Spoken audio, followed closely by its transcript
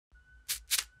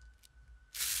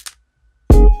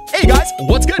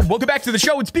What's good? Welcome back to the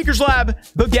show. It's Beaker's Lab.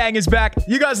 The gang is back.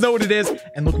 You guys know what it is.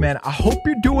 And look, man, I hope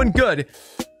you're doing good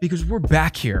because we're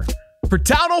back here for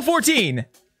Town Hall 14.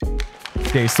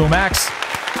 Day still max.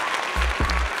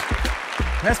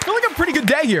 Man, it's feeling like a pretty good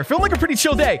day here. Feeling like a pretty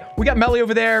chill day. We got Melly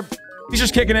over there. He's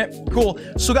just kicking it. Cool.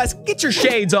 So guys, get your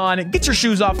shades on, get your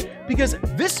shoes off, because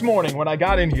this morning when I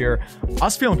got in here, I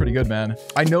was feeling pretty good, man.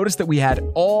 I noticed that we had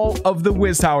all of the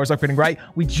Wiz Towers upgrading, right?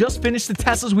 We just finished the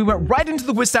Teslas. We went right into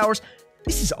the Wiz Towers.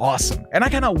 This is awesome. And I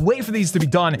cannot wait for these to be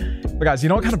done. But guys, you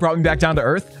know what kind of brought me back down to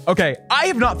earth? Okay, I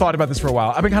have not thought about this for a while.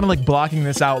 I've been kind of like blocking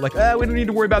this out. Like, we don't need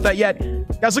to worry about that yet.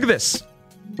 Guys, look at this.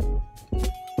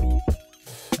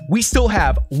 We still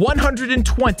have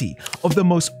 120 of the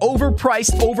most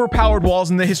overpriced, overpowered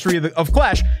walls in the history of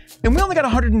Clash. And we only got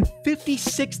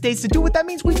 156 days to do it. That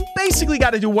means we basically got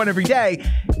to do one every day.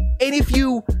 And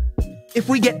if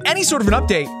we get any sort of an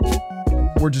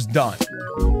update, we're just done.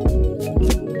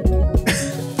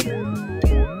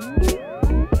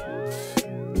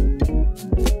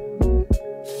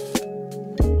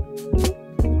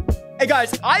 Hey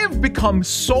guys, I have become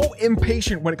so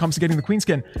impatient when it comes to getting the queen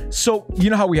skin. So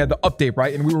you know how we had the update,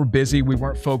 right? And we were busy. We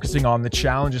weren't focusing on the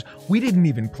challenges. We didn't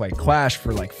even play Clash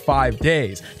for like 5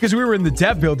 days because we were in the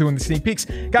dev build doing the sneak peeks.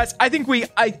 Guys, I think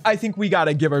we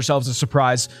gotta give ourselves a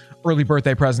surprise early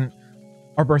birthday present.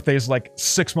 Our birthday is like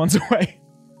 6 months away.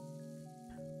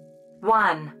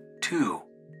 1, 2,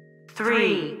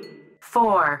 3,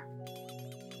 4.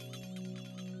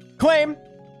 Claim.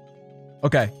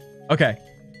 Okay.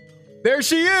 There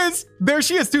she is. There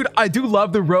she is. Dude, I do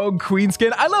love the rogue queen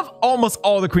skin. I love almost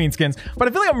all the queen skins, but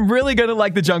I feel like I'm really gonna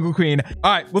like the jungle queen.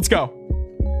 All right, let's go.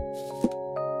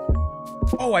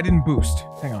 Oh, I didn't boost.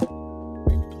 Hang on.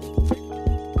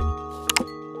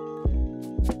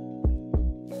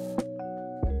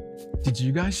 Did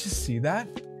you guys just see that?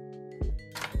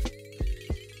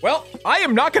 Well, I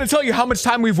am not going to tell you how much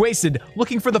time we've wasted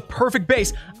looking for the perfect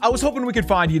base. I was hoping we could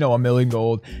find, you know, 1,000,000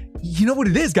 gold. You know what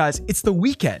it is, guys? It's the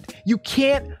weekend. You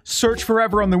can't search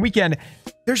forever on the weekend.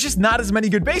 There's just not as many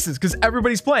good bases because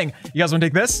everybody's playing. You guys want to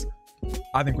take this?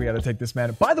 I think we got to take this,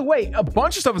 man. By the way, a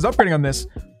bunch of stuff is upgrading on this.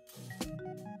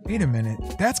 Wait a minute.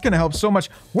 That's going to help so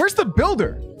much. Where's the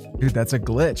builder? Dude, that's a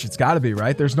glitch. It's got to be,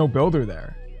 right? There's no builder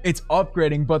there. It's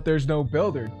upgrading, but there's no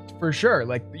builder for sure.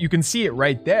 Like, you can see it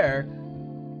right there.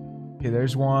 Okay,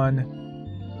 there's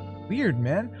one. Weird,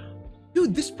 man.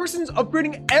 Dude, this person's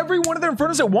upgrading every one of their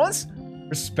Infernos at once?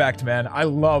 Respect, man. I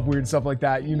love weird stuff like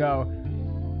that, you know.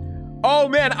 Oh,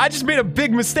 man, I just made a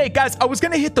big mistake. Guys, I was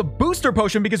going to hit the booster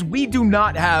potion because we do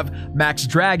not have max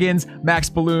dragons, max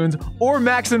balloons, or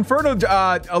max Inferno,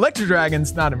 Electro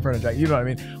dragons. Not Inferno dragons, you know what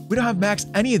I mean? We don't have max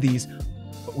any of these,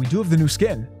 but we do have the new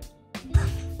skin.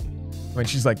 I mean,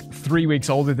 she's like 3 weeks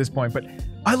old at this point, but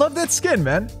I love that skin,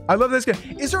 man. I love that skin.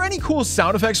 Is there any cool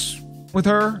sound effects with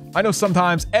her? I know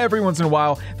sometimes, every once in a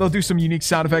while, they'll do some unique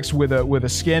sound effects with a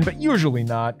skin, but usually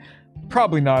not.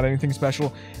 Probably not anything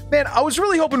special. Man, I was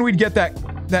really hoping we'd get that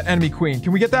enemy queen.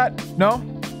 Can we get that? No?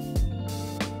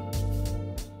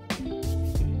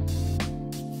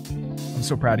 I'm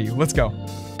so proud of you. Let's go.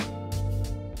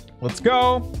 Let's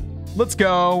go. Let's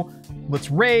go.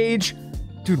 Let's rage.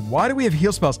 Dude, why do we have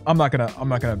heal spells? I'm not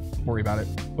gonna worry about it.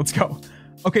 Let's go.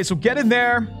 Okay, so get in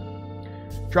there.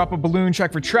 Drop a balloon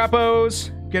check for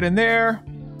Trappos. Get in there.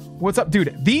 What's up?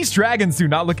 Dude, these dragons do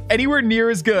not look anywhere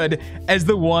near as good as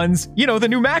the ones, you know, the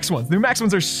new max ones. The new max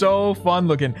ones are so fun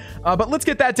looking. But let's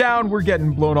get that down. We're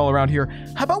getting blown all around here.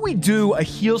 How about we do a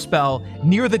heal spell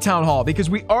near the town hall?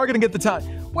 Because we are gonna get the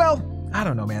town. Well, I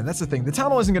don't know, man. That's the thing. The town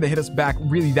hall isn't gonna hit us back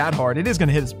really that hard. It is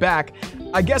gonna hit us back.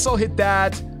 I guess I'll hit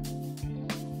that.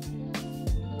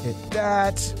 Hit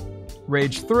that.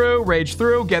 Rage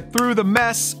through, get through the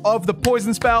mess of the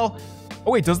poison spell.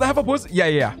 Oh wait, does that have a poison?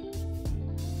 Yeah.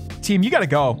 Team, you gotta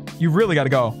go. You really gotta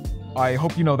go. I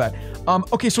hope you know that.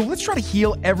 Okay, so let's try to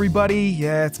heal everybody.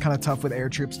 Yeah, it's kind of tough with air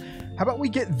troops. How about we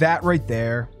get that right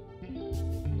there?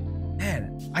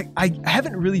 Man, I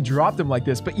haven't really dropped them like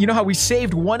this, but you know how we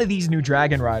saved one of these new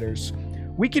dragon riders.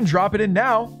 We can drop it in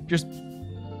now, just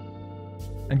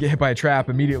and get hit by a trap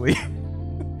immediately.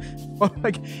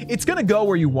 Like, it's gonna go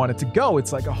where you want it to go.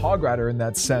 It's like a hog rider in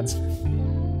that sense.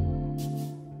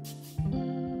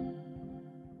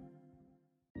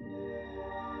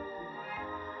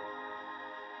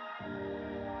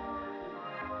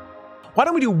 Why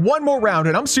don't we do one more round?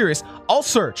 And I'm serious, I'll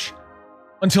search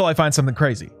until I find something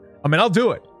crazy. I mean, I'll do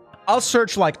it. I'll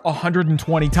search like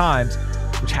 120 times,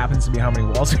 which happens to be how many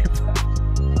walls we have found.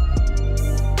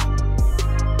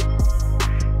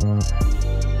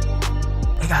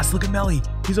 Guys, look at Melly.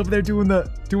 He's over there doing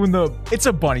the, it's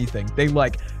a bunny thing. They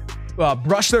like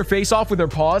brush their face off with their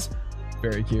paws.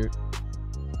 Very cute.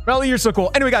 Melly, you're so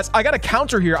cool. Anyway, guys, I got a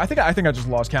counter here. I think I just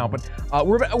lost count, but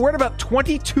we're at about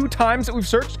 22 times that we've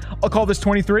searched. I'll call this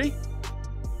 23.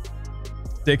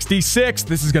 66.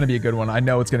 This is going to be a good one. I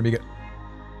know it's going to be good.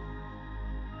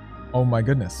 Oh my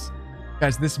goodness.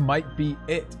 Guys, this might be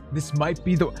it. This might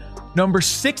be the number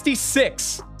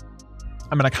 66.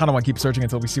 I mean, I kind of want to keep searching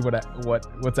until we see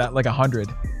what's at like 100.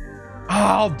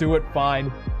 I'll do it.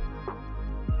 Fine.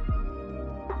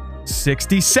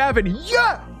 67.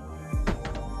 Yeah.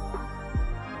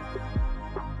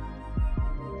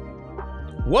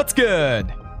 What's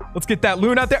good? Let's get that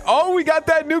loon out there. Oh, we got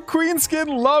that new queen skin.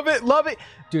 Love it. Love it.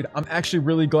 Dude, I'm actually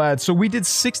really glad. So we did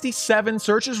 67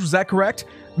 searches. Was that correct?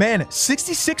 Man,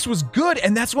 66 was good.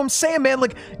 And that's what I'm saying, man.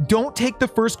 Like, don't take the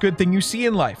first good thing you see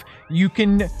in life. You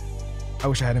can... I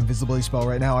wish I had an invisibility spell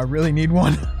right now. I really need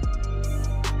one.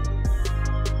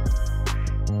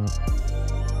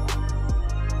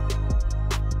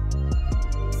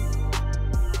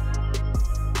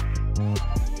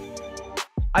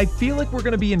 I feel like we're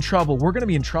going to be in trouble. We're going to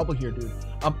be in trouble here, dude.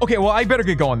 Okay, well, I better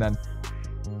get going then.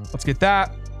 Let's get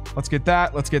that. Let's get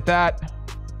that. Let's get that.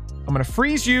 I'm going to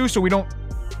freeze you so we don't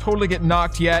totally get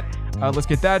knocked yet. Let's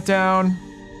get that down.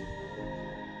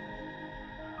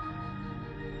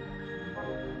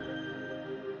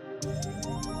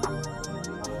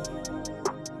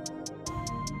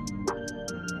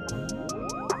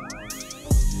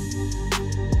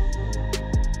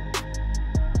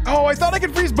 Oh, I thought I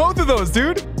could freeze both of those,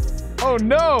 dude. Oh,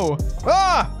 no.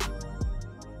 Ah!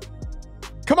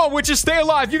 Come on, witches, stay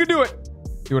alive. You can do it.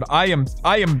 Dude, I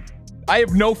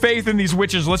have no faith in these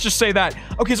witches. Let's just say that.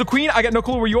 Okay, so Queen, I got no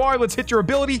clue where you are. Let's hit your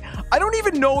ability. I don't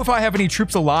even know if I have any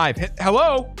troops alive.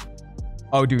 Hello?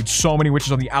 Oh, dude, so many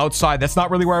witches on the outside. That's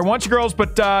not really where I want you, girls,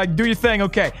 but do your thing.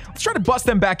 Okay, let's try to bust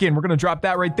them back in. We're going to drop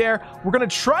that right there. We're going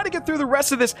to try to get through the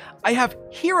rest of this. I have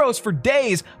heroes for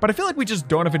days, but I feel like we just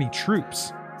don't have any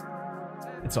troops.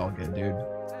 It's all good, dude.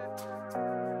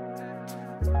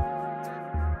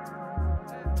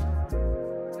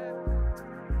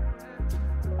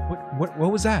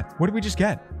 What was that? What did we just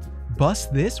get?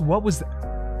 Bust this? What was that?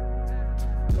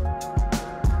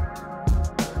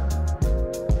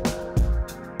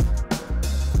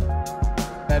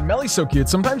 Man, Melly's so cute.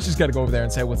 Sometimes you just gotta go over there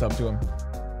and say what's up to him.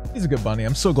 He's a good bunny.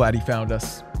 I'm so glad he found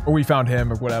us. Or we found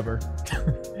him, or whatever.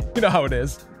 You know how it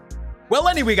is. Well,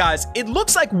 anyway, guys, it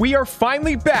looks like we are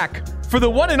finally back for the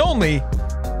one and only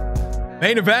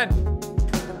main event.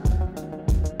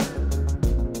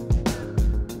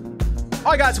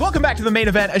 All right, guys, welcome back to the main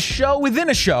event, a show within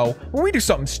a show where we do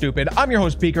something stupid. I'm your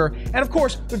host, Beaker, and of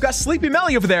course, we've got Sleepy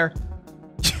Melly over there.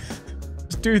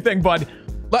 Just do your thing, bud.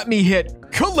 Let me hit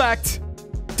collect.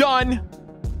 Done.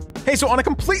 Hey, so on a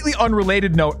completely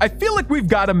unrelated note, I feel like we've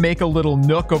got to make a little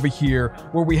nook over here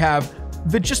where we have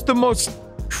just the most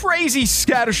crazy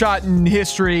scattershot in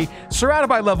history, surrounded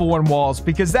by level 1 walls,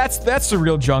 because that's the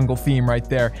real jungle theme right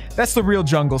there. That's the real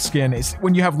jungle skin, is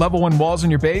when you have level 1 walls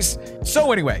in your base.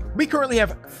 So anyway, we currently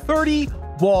have 30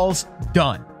 walls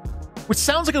done, which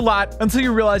sounds like a lot until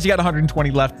you realize you got 120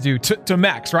 left to do to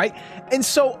max, right? And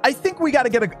so I think we got to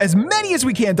get as many as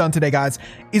we can done today, guys.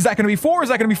 Is that going to be 4? Is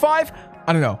that going to be 5?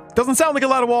 I don't know. Doesn't sound like a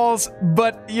lot of walls,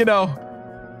 but you know,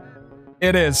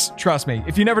 it is. Trust me.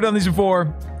 If you've never done these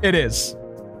before, it is.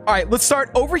 All right, let's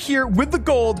start over here with the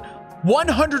gold.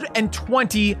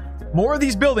 120 more of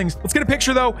these buildings. Let's get a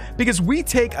picture though, because we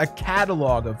take a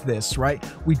catalog of this, right?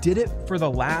 We did it for the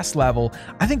last level.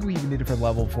 I think we even did it for the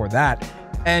level before that.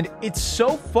 And it's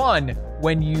so fun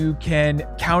when you can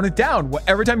count it down.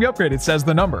 Every time you upgrade, it says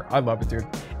the number. I love it, dude.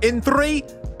 In 3,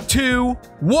 2,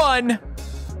 1.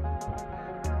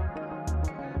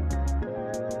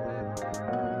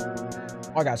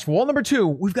 All right, guys, for wall number 2,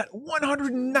 we've got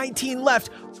 119 left.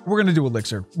 We're going to do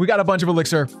elixir. We got a bunch of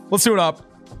elixir. Let's do it up.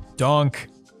 Dunk.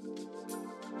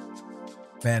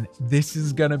 Man, this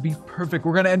is going to be perfect.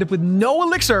 We're going to end up with no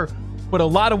elixir, but a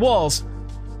lot of walls.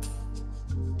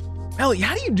 Ellie,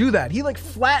 how do you do that? He like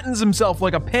flattens himself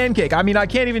like a pancake. I mean, I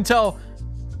can't even tell.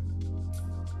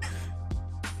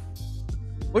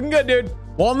 Looking good, dude.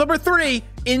 Wall number 3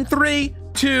 in 3,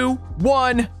 2,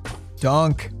 1.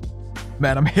 Dunk.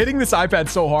 Man, I'm hitting this iPad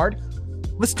so hard.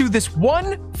 Let's do this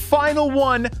one final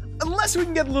one, unless we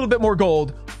can get a little bit more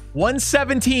gold.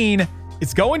 117.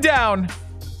 It's going down.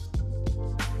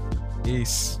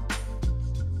 Peace.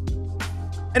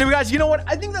 Anyway, guys, you know what?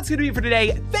 I think that's going to be it for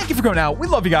today. Thank you for coming out. We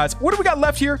love you guys. What do we got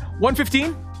left here?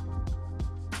 115?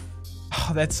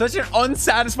 Oh, that's such an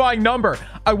unsatisfying number.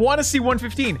 I want to see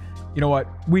 115. You know what?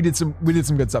 We did some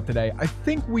good stuff today. I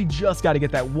think we just got to get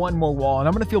that one more wall, and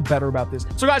I'm going to feel better about this.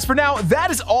 So, guys, for now,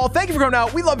 that is all. Thank you for coming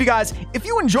out. We love you guys. If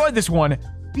you enjoyed this one,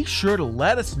 be sure to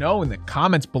let us know in the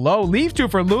comments below. Leave 2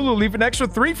 for Lulu. Leave an extra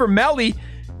 3 for Melly.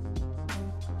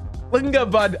 Looking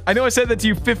good, bud. I know I said that to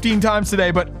you 15 times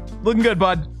today, but looking good,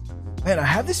 bud. Man, I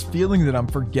have this feeling that I'm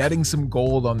forgetting some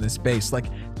gold on this base. Like,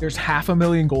 there's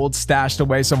 500,000 gold stashed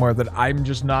away somewhere that I'm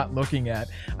just not looking at.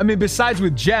 I mean, besides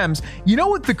with gems, you know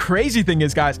what the crazy thing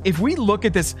is, guys? If we look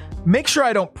at this, make sure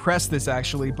I don't press this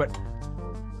actually, but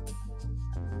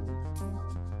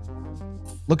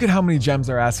look at how many gems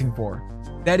they're asking for.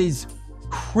 That is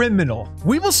criminal.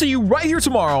 We will see you right here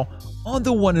tomorrow on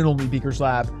the one and only Beaker's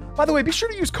Lab. By the way, be sure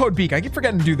to use code BEAK. I keep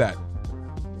forgetting to do that.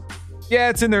 Yeah,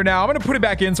 it's in there now. I'm going to put it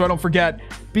back in so I don't forget.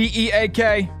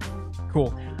 BEAK.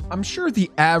 Cool. I'm sure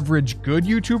the average good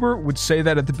YouTuber would say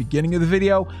that at the beginning of the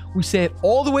video. We say it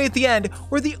all the way at the end,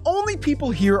 where the only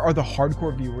people here are the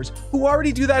hardcore viewers who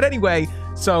already do that anyway.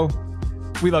 So,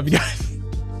 we love you guys.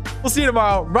 We'll see you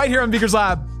tomorrow right here on Beaker's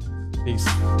Lab. Peace.